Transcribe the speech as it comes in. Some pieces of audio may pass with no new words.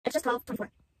It's just 12:24.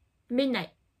 Midnight.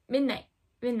 Midnight.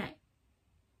 Midnight.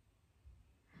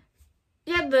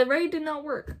 Yeah, the raid did not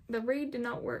work. The raid did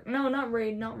not work. No, not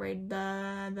raid, not raid.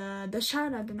 The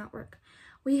shout out did not work.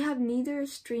 We have neither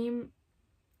stream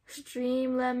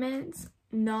limits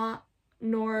nor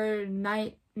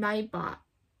Nightbot.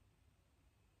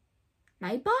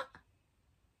 Nightbot?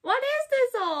 What is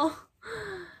this all?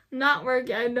 Not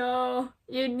working, I know.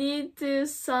 You need to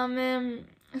summon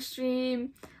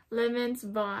stream limits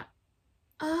bot.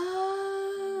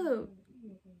 Oh.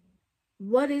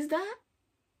 What is that?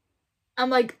 I'm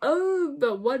like, oh,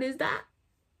 but what is that?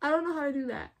 I don't know how to do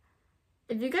that.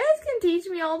 If you guys can teach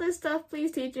me all this stuff,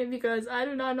 please teach me because I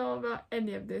do not know about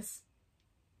any of this.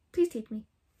 Please teach me.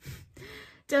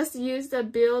 Just use the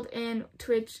built-in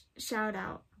Twitch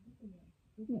shoutout.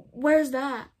 Where's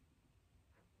that?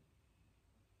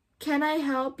 Can I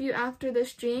help you after the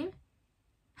stream?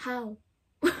 How?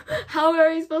 How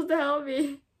are you supposed to help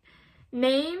me?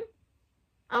 Name?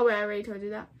 Oh wait, I already told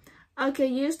you that. Okay,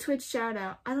 use Twitch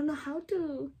shoutout. I don't know how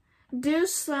to do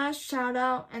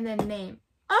 /shoutout and then name.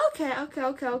 Okay.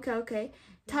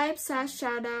 Type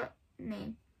 /shoutout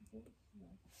name.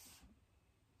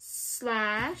 /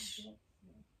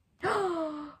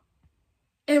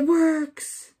 It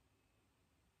works.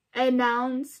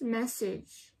 Announce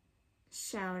message.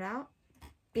 Shoutout.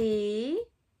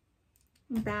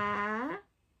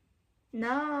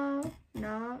 No.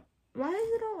 Why is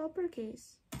it all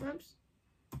uppercase? Whoops.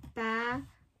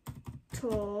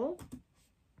 Battle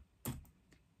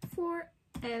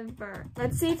forever.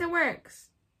 Let's see if it works.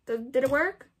 Did it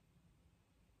work?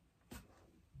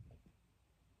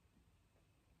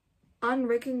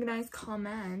 Unrecognized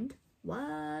command.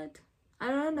 What?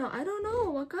 I don't know.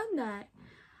 わかんない。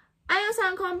あやさ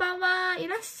んこんばんは。い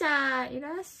らっしゃい。い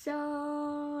らっし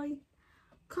ゃい。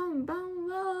こんばん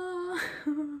は。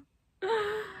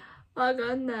わ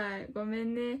かんない。ごめ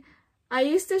んね。I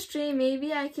used to stream.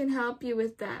 Maybe I can help you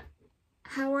with that.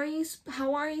 How are you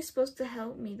supposed to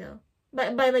help me though?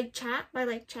 By like chat? By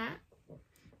like chat?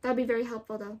 That'd be very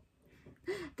helpful though.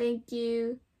 Thank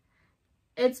you.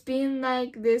 It's been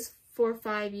like this for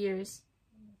 5 years.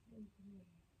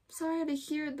 Sorry to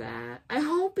hear that. I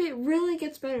hope it really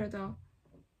gets better though.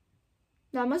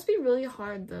 That must be really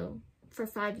hard though. For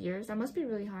 5 years. That must be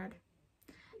really hard.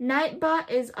 Nightbot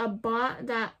is a bot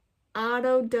that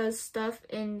auto does stuff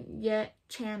in your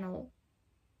channel.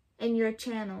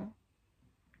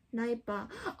 Nightbot.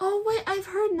 Oh wait, I've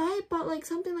heard Nightbot like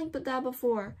something like that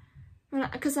before.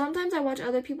 Because sometimes I watch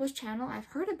other people's channel. I've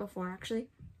heard it before actually.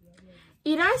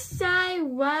 Irashai,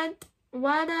 what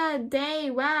a day.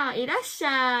 Wow,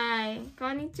 irashai.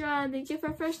 Konnichiwa. Thank you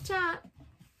for first chat.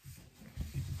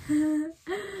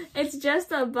 It's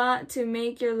just a bot to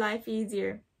make your life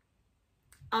easier.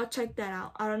 I'll check that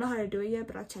out. I don't know how to do it yet,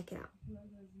 but I'll check it out.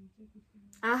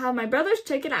 I'll have my brothers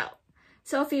check it out.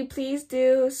 Sophie, please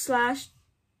do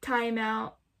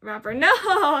 /timeout rapper. No,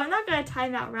 I'm not gonna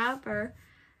timeout rapper.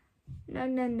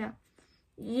 No.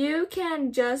 You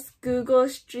can just Google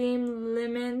stream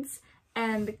limits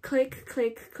and click.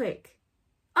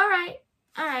 Alright.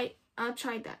 I'll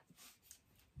try that.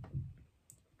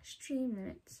 Stream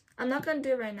limits. I'm not gonna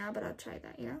do it right now, but I'll try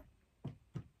that, you know?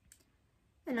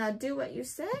 And I'll do what you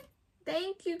said.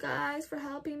 Thank you guys for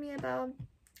helping me about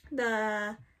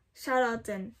the shoutouts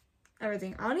and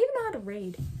everything. I don't even know how to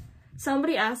raid.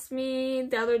 Somebody asked me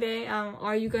the other day,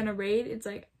 are you gonna raid? It's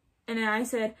like, and then I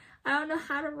said, I don't know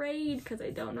how to raid because I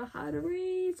don't know how to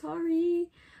raid. Sorry.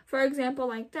 For example,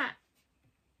 like that.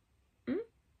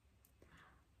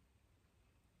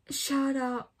 Shout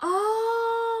out.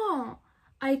 Oh,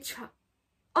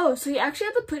 Oh, so you actually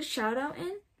have to put shout out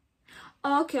in?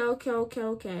 Okay. Ohayo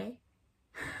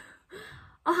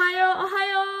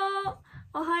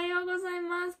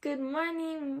gozaimasu. Good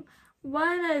morning.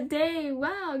 What a day.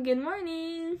 Wow, good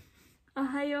morning.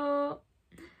 Ohayo.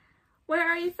 Where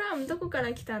are you from? どこか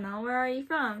ら来たの? Where are you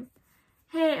from?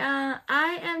 Hey, I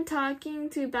am talking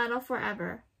to Battle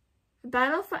Forever.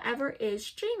 Battle Forever is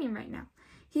streaming right now.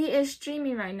 He is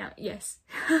streaming right now. Yes.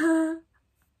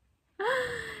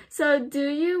 So, do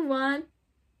you want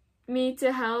me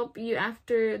to help you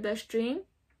after the stream?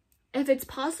 If it's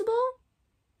possible,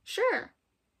 sure.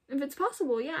 If it's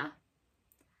possible, yeah.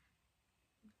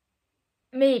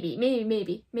 Maybe.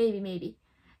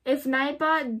 If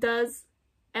Nightbot does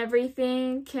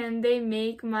everything, can they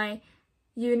make my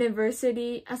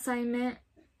university assignment?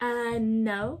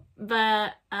 No,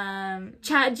 but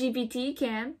ChatGPT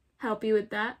can help you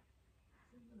with that.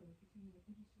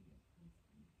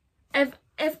 If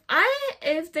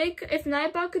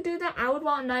Nightbot could do that, I would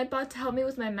want Nightbot to help me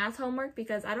with my math homework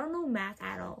because I don't know math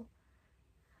at all.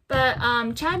 But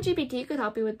ChatGPT could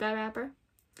help you with that, rapper.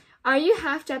 Are you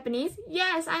half Japanese?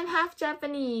 Yes, I'm half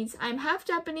Japanese. I'm half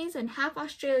Japanese and half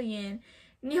Australian.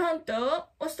 日本と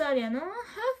オーストラリアのハー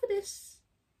フです。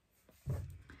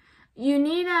You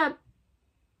need a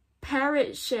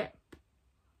parrot ship.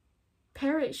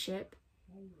 Parrot ship?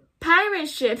 Pirate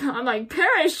ship. I'm like,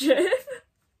 parrot ship?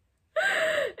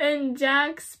 And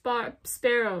Jack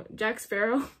Sparrow. Jack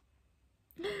Sparrow?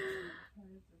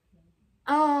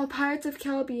 Oh, Pirates of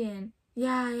Caribbean.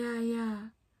 Yeah.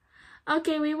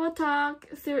 Okay, we will talk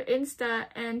through Insta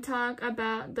and talk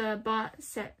about the bot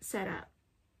setup.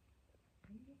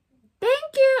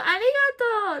 Thank you!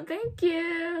 Arigato! Thank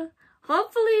you!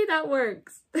 Hopefully that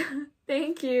works.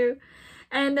 Thank you.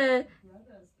 And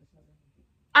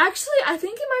actually, I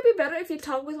think it might be better if you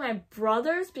talk with my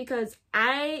brothers, because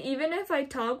even if I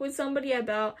talk with somebody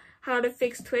about how to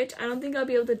fix Twitch, I don't think I'll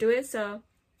be able to do it. So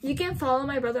you can follow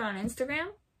my brother on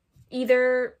Instagram.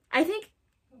 Either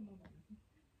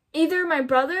my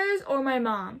brothers or my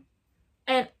mom.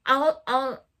 And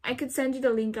I could send you the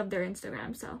link of their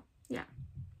Instagram, so yeah.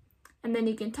 And then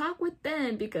you can talk with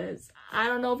them, because I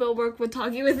don't know if it'll work with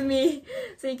talking with me.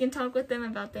 So you can talk with them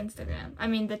about the Instagram. I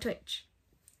mean the Twitch.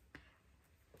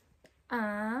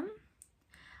 And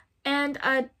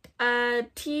a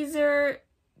teaser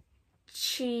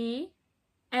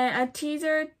and a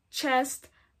teaser chest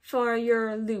for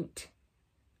your loot.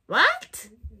 What?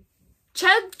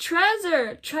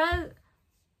 Treasure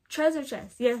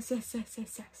chest. Yes.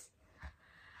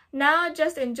 Now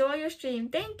just enjoy your stream.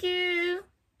 Thank you.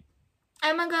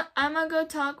 I'm gonna go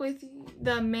talk with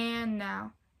the man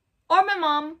now, or my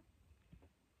mom.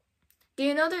 Do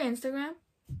you know their Instagram?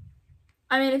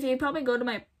 I mean, if you probably go to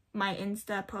my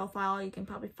Insta profile, you can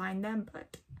probably find them.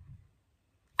 But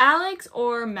Alex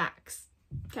or Max,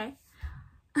 okay?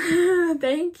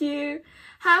 Thank you.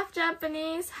 Half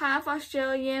Japanese, half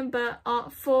Australian, but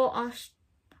full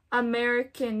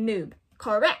American noob.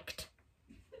 Correct.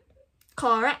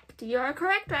 You're a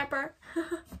correct rapper.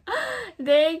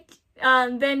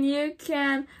 Then you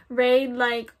can raid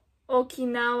like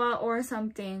Okinawa or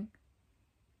something.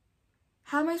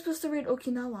 How am I supposed to raid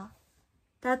Okinawa?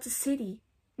 That's a city.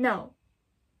 No.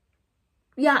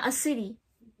 Yeah, a city.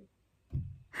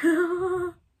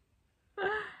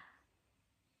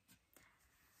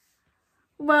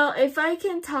 Well, if I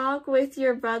can talk with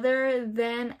your brother,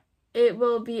 then it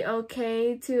will be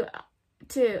okay to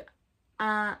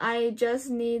I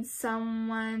just need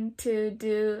someone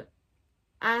to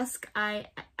ask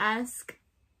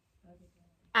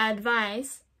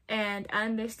advice and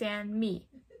understand me.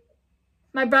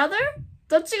 My brother?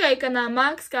 どっちがいいかな?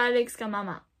 Max か Alex か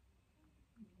Mama?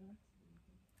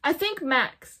 I think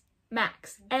Max.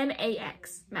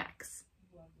 N-A-X. Max.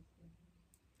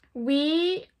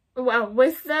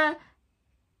 With the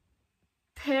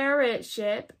pirate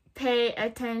ship, pay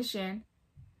attention.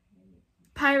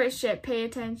 Pirate ship, pay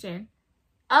attention.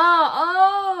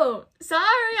 Oh,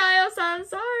 sorry, Ayo-san,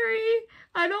 sorry.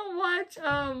 I don't watch,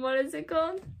 what is it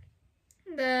called?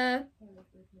 The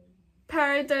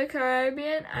Pirates of the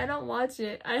Caribbean. I don't watch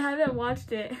it. I haven't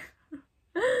watched it.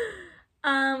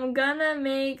 I'm gonna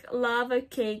make lava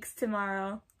cakes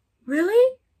tomorrow.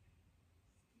 Really?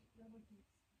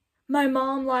 My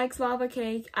mom likes lava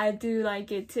cake. I do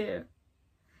like it too.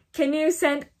 Can you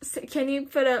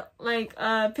put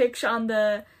a picture on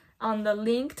the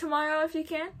link tomorrow if you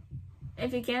can?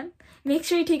 Make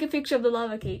sure you take a picture of the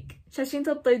lava cake. 写真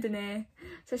撮っといてね.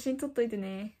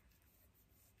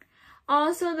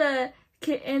 Also, the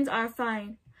kittens are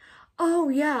fine. Oh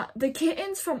yeah, the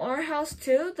kittens from our house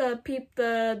too. The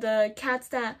cats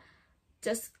that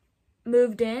just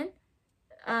moved in.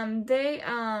 They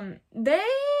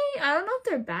I don't know if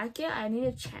they're back yet. I need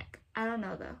to check. I don't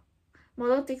know though.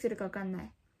 戻ってきてるかわかんな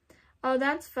い. Oh,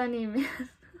 that's funny, man.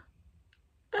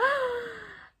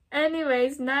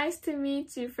 Anyways, nice to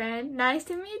meet you, friend. Nice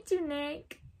to meet you,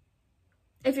 Nick.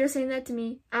 If you're saying that to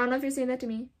me, I don't know if you're saying that to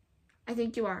me. I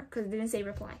think you are, because it didn't say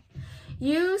reply.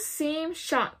 You seem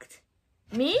shocked.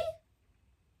 Me?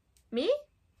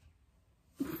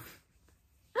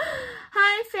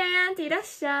 Hi, fan. いらっ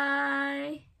しゃ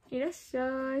い。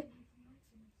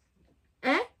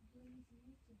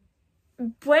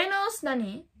Buenos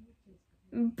nani?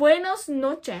 Buenos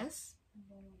noches.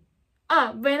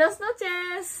 Ah, buenos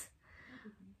noches.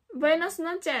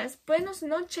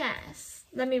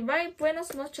 Let me write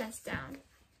buenos noches down.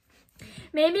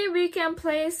 Maybe we can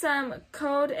play some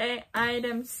code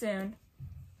item soon.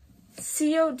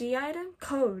 COD item?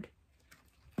 Code.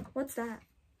 What's that?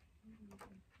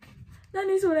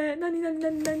 Nani sore?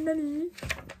 Nani?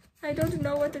 I don't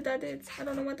know what that is. I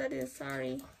don't know what that is.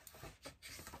 Sorry.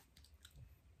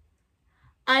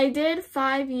 I did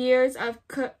 5 years of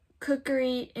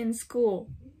cookery in school.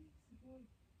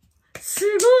 す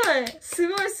ごい! す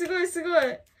ごいすごいすご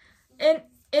い!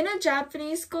 In a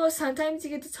Japanese school, sometimes you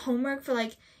get this homework for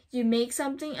like, you make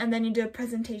something and then you do a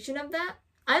presentation of that.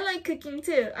 I like cooking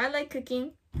too. I like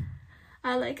cooking.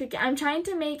 I'm trying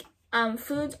to make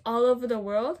foods all over the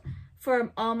world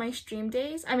for all my stream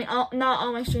days. I mean, not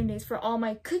all my stream days, for all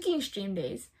my cooking stream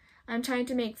days. I'm trying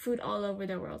to make food all over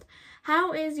the world.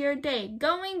 How is your day?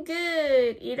 Going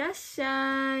good. いらっし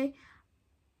ゃい.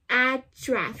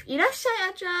 Atraf. いらっしゃ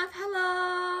い, Atraf.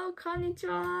 Hello.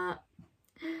 Konnichiwa.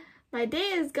 My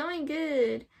day is going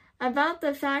good. About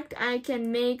the fact I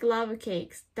can make lava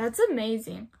cakes. That's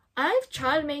amazing. I've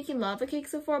tried making lava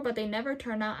cakes before, but they never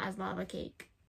turn out as lava cake.